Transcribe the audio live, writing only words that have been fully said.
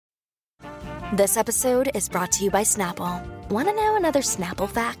This episode is brought to you by Snapple. Want to know another Snapple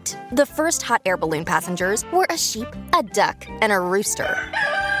fact? The first hot air balloon passengers were a sheep, a duck, and a rooster.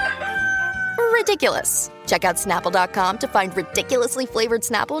 Ridiculous. Check out Snapple.com to find ridiculously flavored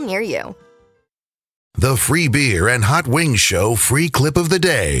Snapple near you. The Free Beer and Hot Wings Show free clip of the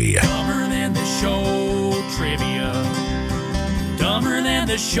day. Dumber than the show trivia. Dumber than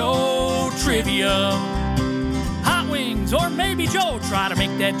the show trivia. Hot Wings or maybe Joe try to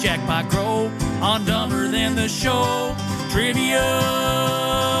make that jackpot grow on Dumber Than the Show trivia.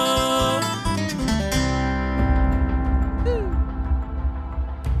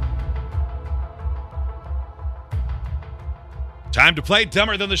 Time to play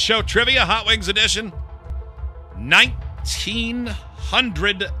Dumber Than the Show trivia, Hot Wings edition.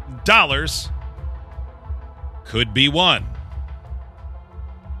 $1,900 could be won.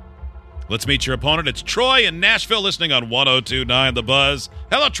 Let's meet your opponent. It's Troy in Nashville, listening on 102.9 The Buzz.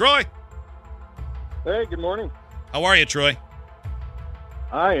 Hello, Troy. Hey, good morning. How are you, Troy?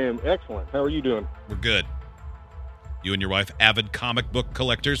 I am excellent. How are you doing? We're good. You and your wife, avid comic book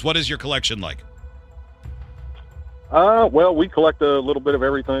collectors. What is your collection like? Well, we collect a little bit of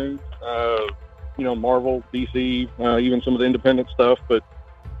everything. Marvel, DC, even some of the independent stuff. But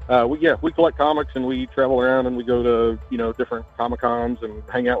we collect comics, and we travel around and we go to different Comic-Cons and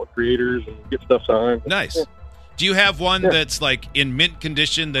hang out with creators and get stuff signed. Nice. Yeah. Do you have one that's like in mint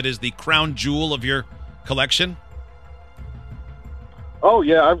condition that is the crown jewel of your collection? Oh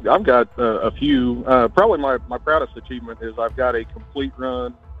yeah, I've got a few. Probably my proudest achievement is I've got a complete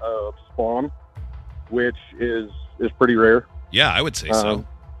run of Spawn, which is pretty rare. Yeah, I would say so.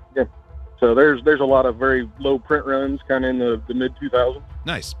 Yeah. So there's a lot of very low print runs, kind of in the mid 2000s.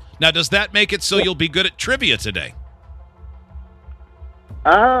 Nice. Now, does that make it so you'll be good at trivia today?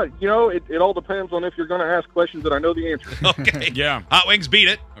 It all depends on if you're going to ask questions that I know the answer. Okay. Yeah. Hot Wings, beat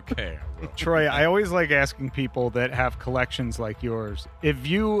it. Okay. I will. Troy, I always like asking people that have collections like yours, if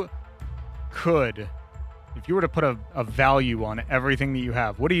you were to put a value on everything that you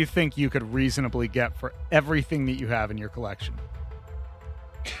have, what do you think you could reasonably get for everything that you have in your collection?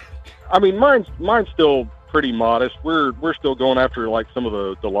 I mean, mine's still pretty modest. We're still going after like some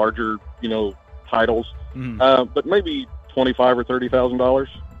of the larger, titles. Mm. But maybe $25,000 or $30,000.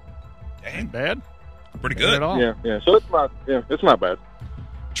 Dang, bad. Pretty good. At all. Yeah. So it's not bad.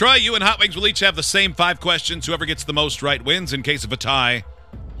 Troy, you and Hot Wings will each have the same 5 questions. Whoever gets the most right wins. In case of a tie,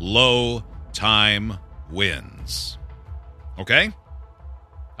 low time wins. Okay?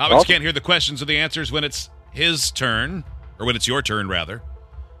 Hot Wings can't hear the questions or the answers when it's his turn, or when it's your turn, rather.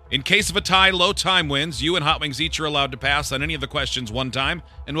 In case of a tie, low time wins. You and Hot Wings each are allowed to pass on any of the questions one time,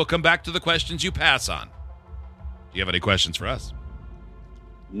 and we'll come back to the questions you pass on. Do you have any questions for us?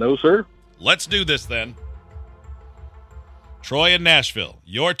 No, sir. Let's do this then. Troy in Nashville,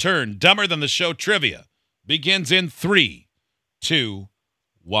 your turn. Dumber Than the Show trivia begins in 3, 2,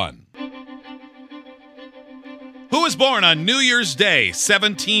 1. Who was born on New Year's Day,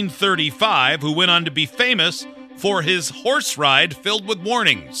 1735, who went on to be famous for his horse ride filled with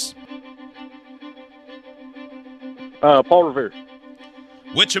warnings? Paul Revere.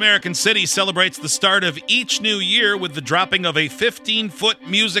 Which American city celebrates the start of each new year with the dropping of a 15-foot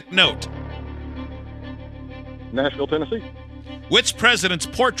music note? Nashville, Tennessee. Which president's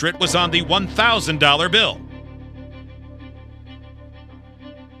portrait was on the $1,000 bill?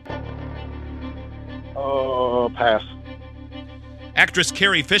 Pass. Actress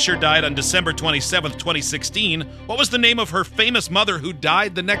Carrie Fisher died on December 27th, 2016. What was the name of her famous mother who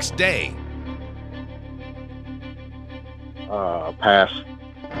died the next day? Pass.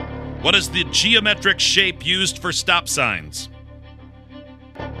 What is the geometric shape used for stop signs?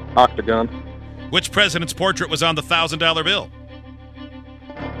 Octagon. Which president's portrait was on the $1,000 bill?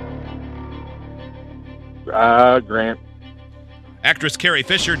 Grant. Actress Carrie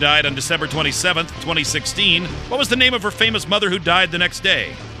Fisher died on December 27th, 2016. What was the name of her famous mother who died the next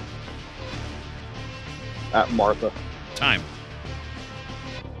day? Martha. Time.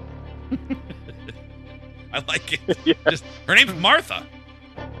 I like it. Yeah. Her name's Martha.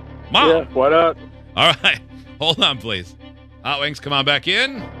 Mom. Yeah, why not? All right. Hold on, please. Hot Wings, come on back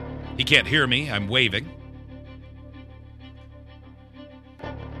in. He can't hear me. I'm waving.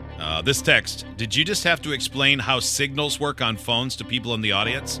 This text. Did you just have to explain how signals work on phones to people in the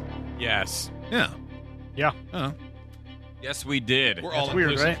audience? Yes. Yeah. Yeah. Oh. Yes, we did. We're all That's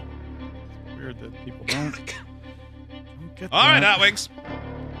weird, inclusive. right? It's weird that people don't get All right, that. Hot Wings.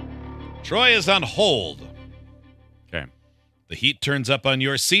 Troy is on hold. Okay. The heat turns up on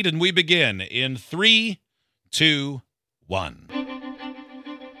your seat, and we begin in 3, 2, 1.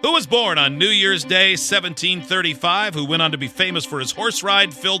 Who was born on New Year's Day, 1735, who went on to be famous for his horse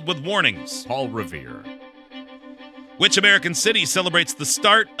ride filled with warnings? Paul Revere. Which American city celebrates the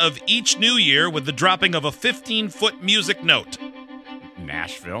start of each new year with the dropping of a 15-foot music note?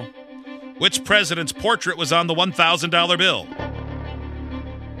 Nashville. Which president's portrait was on the $1,000 bill?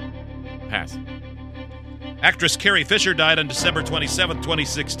 Pass. Actress Carrie Fisher died on December 27,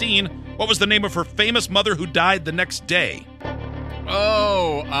 2016. What was the name of her famous mother who died the next day?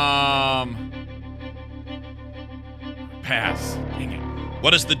 Oh, pass. Dang it.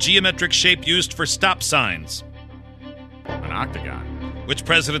 What is the geometric shape used for stop signs? An octagon. Which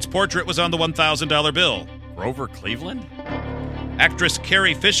president's portrait was on the $1,000 bill? Grover Cleveland? Actress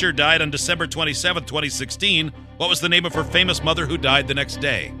Carrie Fisher died on December 27, 2016. What was the name of her famous mother who died the next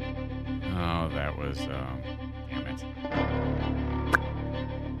day? Oh, that was, damn it.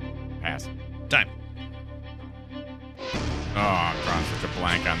 Pass. Time. Oh, I'm drawing such a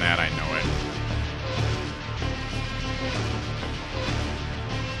blank on that. I know it.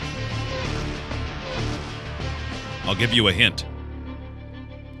 I'll give you a hint.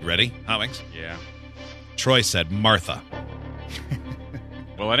 You ready, Hot Wings? Yeah. Troy said Martha.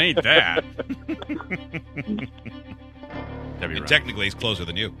 Well, it ain't that. And technically, he's closer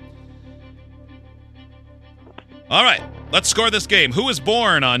than you. All right, let's score this game. Who was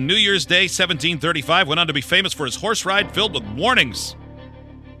born on New Year's Day, 1735, went on to be famous for his horse ride filled with warnings?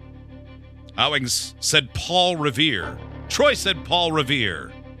 Hot Wings said Paul Revere. Troy said Paul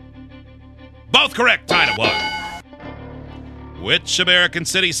Revere. Both correct, tied at 1. Which American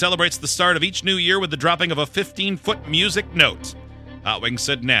city celebrates the start of each new year with the dropping of a 15-foot music note? Hot Wings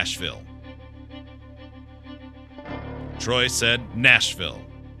said Nashville. Troy said Nashville.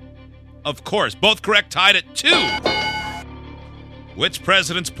 Of course, both correct, tied at 2. Which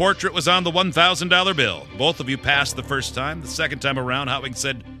president's portrait was on the $1,000 bill? Both of you passed the first time. The second time around, Hot Wings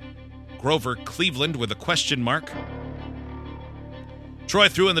said Grover Cleveland with a question mark. Troy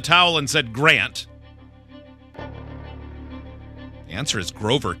threw in the towel and said Grant. The answer is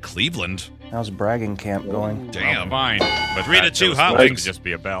Grover Cleveland. How's bragging camp going? Damn. Fine. But 3-2 Hot Wings. Wings. Just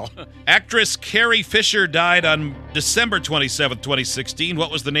be a bell. Actress Carrie Fisher died on December 27, 2016.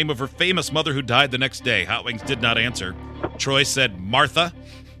 What was the name of her famous mother who died the next day? Hot Wings did not answer. Troy said Martha.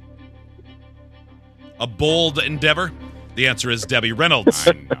 A bold endeavor. The answer is Debbie Reynolds.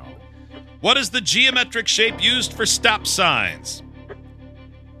 I know. What is the geometric shape used for stop signs?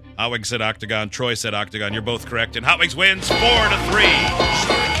 Hot Wings said octagon. Troy said octagon. You're both correct. And Hot Wings wins 4-3.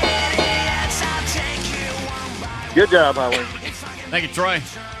 Good job, Hot Wings. Thank you, Troy.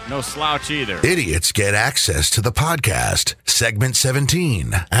 No slouch either. Idiots get access to the podcast, segment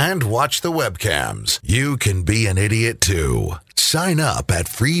 17, and watch the webcams. You can be an idiot too. Sign up at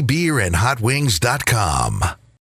freebeerandhotwings.com.